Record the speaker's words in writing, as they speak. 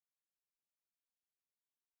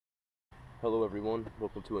Hello everyone,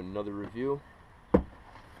 welcome to another review,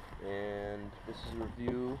 and this is a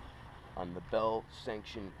review on the Bell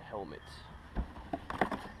Sanction helmet.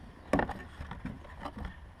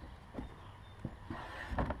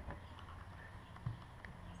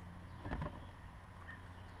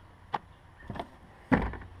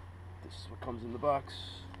 This is what comes in the box.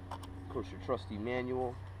 Of course, your trusty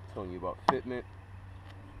manual telling you about fitment.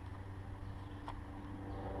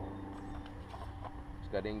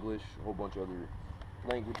 Got English, a whole bunch of other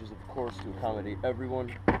languages, of course, to accommodate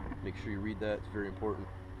everyone. Make sure you read that, it's very important.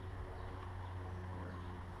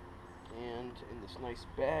 And in this nice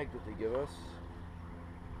bag that they give us,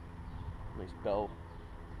 nice Bell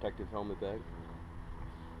protective helmet bag.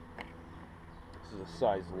 This is a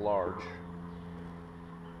size large.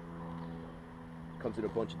 Comes in a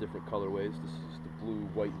bunch of different colorways. This is the blue,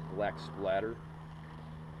 white, and black splatter.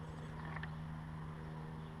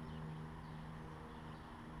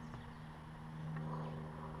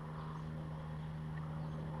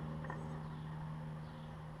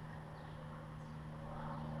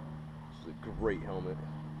 A great helmet.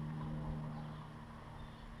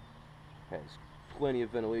 Has plenty of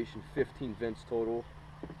ventilation, 15 vents total.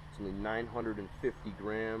 It's only 950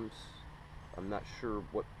 grams. I'm not sure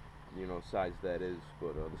what size that is,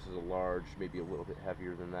 but this is a large, maybe a little bit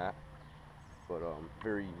heavier than that. But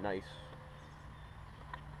very nice.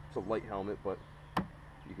 It's a light helmet, but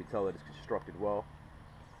you can tell that it's constructed well.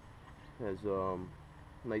 Has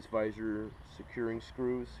nice visor securing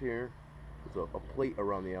screws here. There's a plate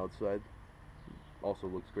around the outside. Also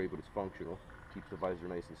looks great, but it's functional. Keeps the visor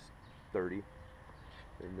nice and sturdy.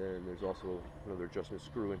 And then there's also another adjustment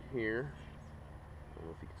screw in here. I don't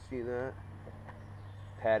know if you can see that.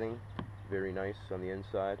 Padding, very nice on the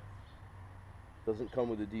inside. Doesn't come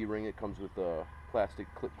with a D-ring, it comes with a plastic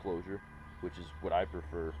clip closure, which is what I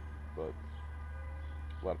prefer, but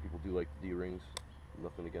a lot of people do like the D-rings.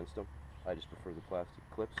 Nothing against them. I just prefer the plastic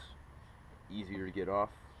clips. Easier to get off.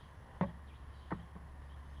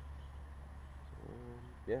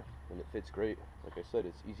 Yeah, and it fits great. Like I said,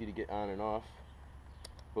 it's easy to get on and off.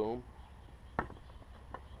 Boom. And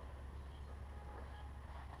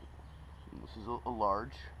this is a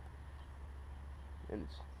large, and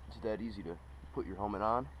it's that easy to put your helmet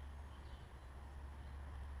on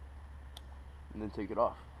and then take it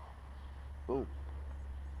off. Boom.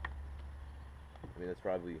 I mean, that's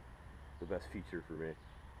probably the best feature for me.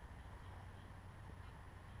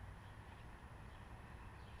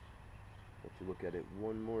 Let you look at it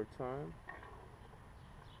one more time.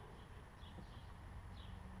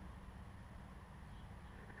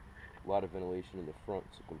 A lot of ventilation in the front.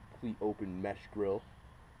 It's a complete open mesh grill.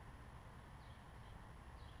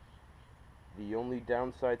 The only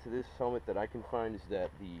downside to this helmet that I can find is that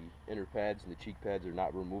the inner pads and the cheek pads are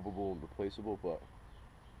not removable and replaceable, but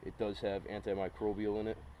it does have antimicrobial in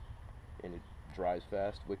it, and it dries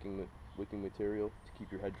fast, wicking material to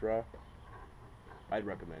keep your head dry. I'd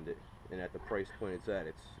recommend it. And at the price point it's at,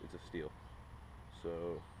 it's a steal.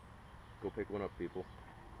 So go pick one up, people.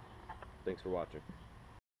 Thanks for watching.